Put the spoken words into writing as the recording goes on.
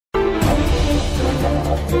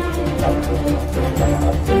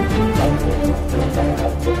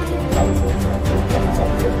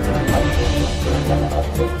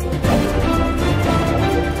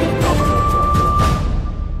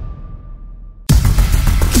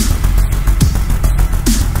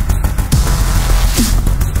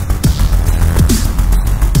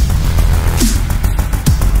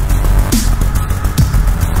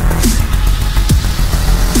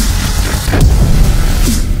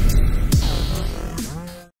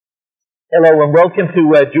Hello and welcome to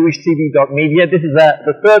JewishTV.media. This is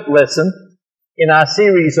the third lesson in our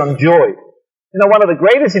series on joy. You know, one of the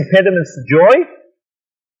greatest impediments to joy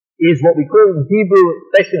is what we call in Hebrew,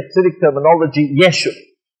 especially in Hasidic terminology, yeshut.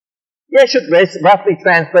 Yeshut roughly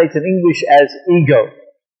translates in English as ego.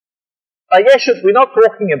 By yeshut, we're not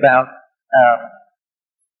talking about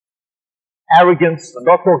arrogance, we're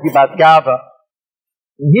not talking about gava.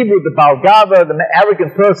 In Hebrew, the Baal Gava, the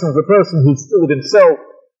arrogant person, is the person who's full of himself.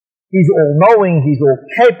 He's all-knowing, he's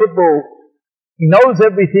all-capable, he knows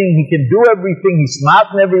everything, he can do everything, he's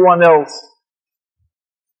smarter than everyone else.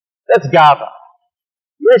 That's Gava.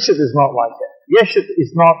 Yeshut is not like that. Yeshut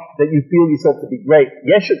is not that you feel yourself to be great.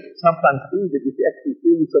 Yeshut sometimes means that you actually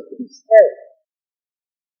feel yourself to be small.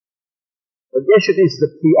 But Yeshut is the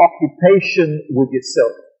preoccupation with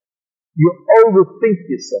yourself. You overthink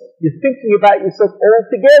yourself. You're thinking about yourself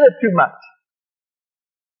altogether too much.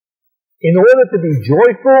 In order to be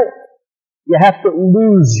joyful, you have to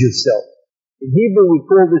lose yourself. In Hebrew, we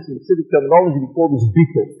call this, in Hasidic terminology, we call this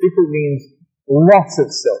bittul. Bittul means loss of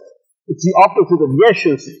self. It's the opposite of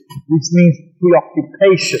yeshus, which means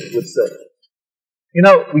preoccupation with self. You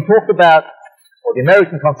know, we talk about, or the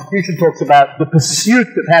American Constitution talks about the pursuit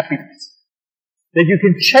of happiness. That you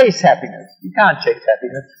can chase happiness. You can't chase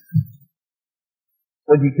happiness.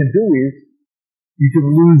 What you can do is, you can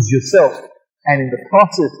lose yourself. And in the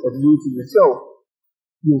process of losing yourself,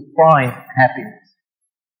 you'll find happiness.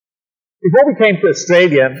 Before we came to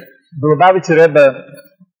Australia, the Lubavitcher Rebbe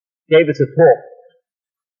gave us a talk.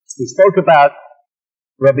 We spoke about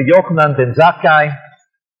Rabbi Yochanan ben Zakkai,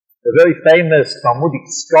 the very famous Talmudic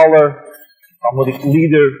scholar, Talmudic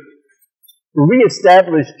leader, who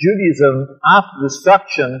re-established Judaism after the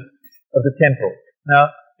destruction of the temple.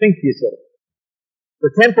 Now, think to yourself.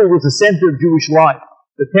 The temple was the center of Jewish life.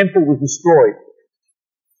 The temple was destroyed.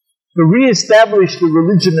 To re-establish the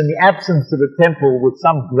religion in the absence of the temple was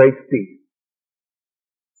some great feat.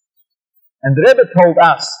 And the Rebbe told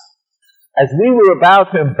us, as we were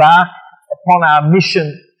about to embark upon our mission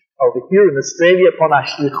over here in Australia, upon our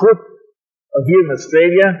shlichut of here in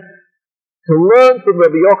Australia, to learn from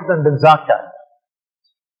Rabbi Yochanan ben Zakkai.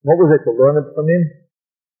 What was it to learn it from him?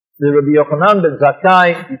 The Rabbi Yochanan ben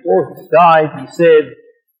Zakkai, before he died, he said,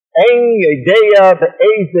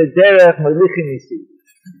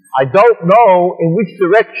 I don't know in which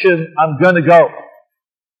direction I'm going to go.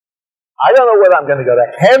 I don't know whether I'm going to go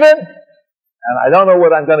to heaven, and I don't know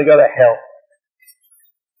whether I'm going to go to hell.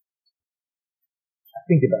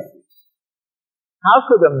 Think about this. How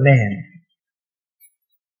could a man,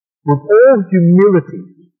 with all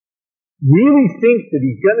humility, really think that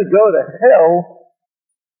he's going to go to hell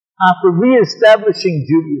after re-establishing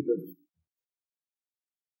Judaism?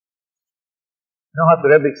 You know how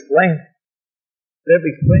the Rebbe explained? The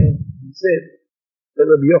Rebbe explained, he said, that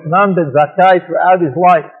Rabbi Yochanan ben Zakkai throughout his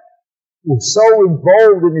life was so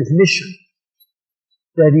involved in his mission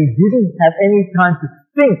that he didn't have any time to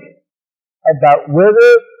think about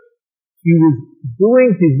whether he was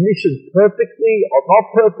doing his mission perfectly or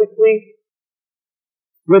not perfectly,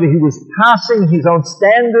 whether he was passing his own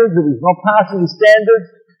standards or he was not passing his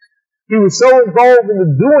standards. He was so involved in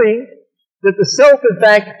the doing that the self, in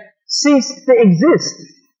fact, ceased to exist.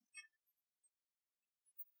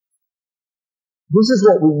 This is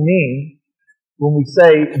what we mean when we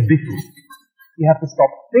say bittul. You have to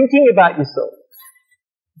stop thinking about yourself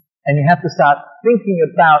and you have to start thinking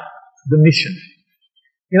about the mission.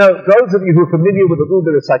 You know, those of you who are familiar with a little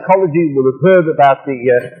bit of psychology will have heard about the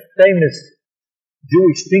famous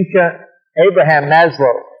Jewish thinker Abraham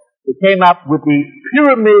Maslow, who came up with the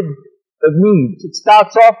pyramid of needs. It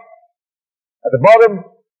starts off at the bottom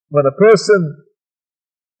when a person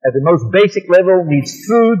at the most basic level needs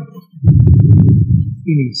food,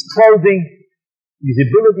 he needs clothing, his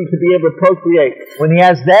ability to be able to procreate. When he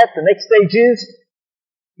has that, the next stage is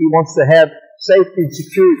he wants to have safety and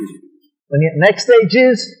security. When the next stage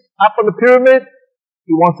is up on the pyramid,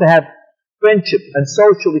 he wants to have friendship and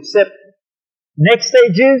social acceptance. Next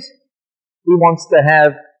stage is he wants to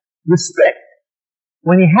have respect.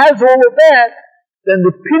 When he has all of that, then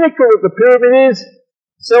the pinnacle of the pyramid is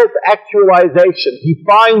self-actualization. He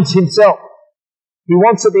finds himself. He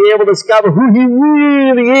wants to be able to discover who he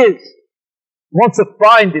really is. He wants to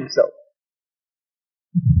find himself.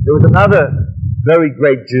 There was another very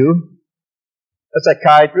great Jew, a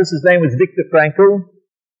psychiatrist. His name was Viktor Frankl.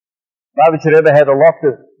 Lubavitcher Rebbe had a lot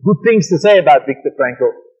of good things to say about Viktor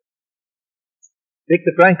Frankl.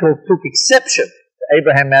 Viktor Frankl took exception to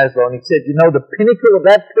Abraham Maslow, and he said, you know, the pinnacle of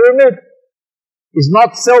that pyramid is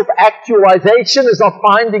not self-actualization, is not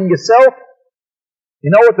finding yourself.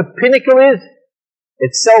 You know what the pinnacle is?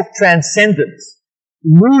 It's self-transcendence.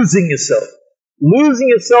 Losing yourself. Losing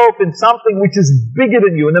yourself in something which is bigger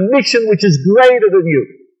than you, in a mission which is greater than you.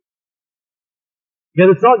 Yet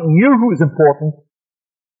it's not you who is important,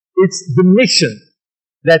 it's the mission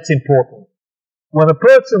that's important. When a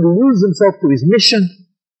person loses himself to his mission,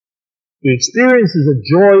 he experiences a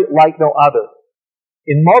joy like no other.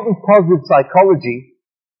 In modern positive psychology,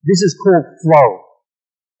 this is called flow.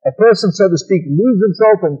 A person, so to speak, loses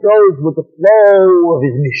himself and goes with the flow of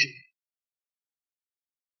his mission.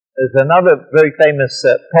 There's another very famous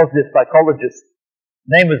positive psychologist.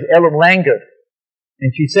 Her name was Ellen Langer.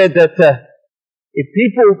 And she said that if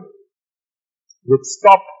people would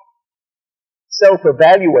stop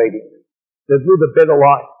self-evaluating, they'd live a better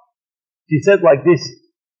life. She said like this.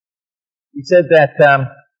 She said that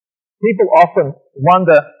people often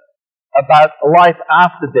wonder about a life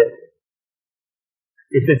after death.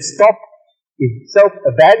 If they stop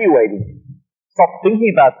self-evaluating, stop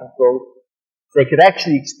thinking about themselves, they could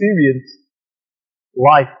actually experience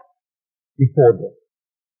life before death.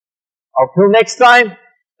 Until next time,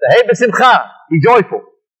 Tehei b'simcha, be joyful.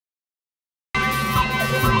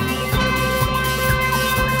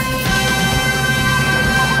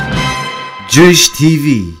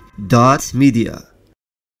 JewishTV.media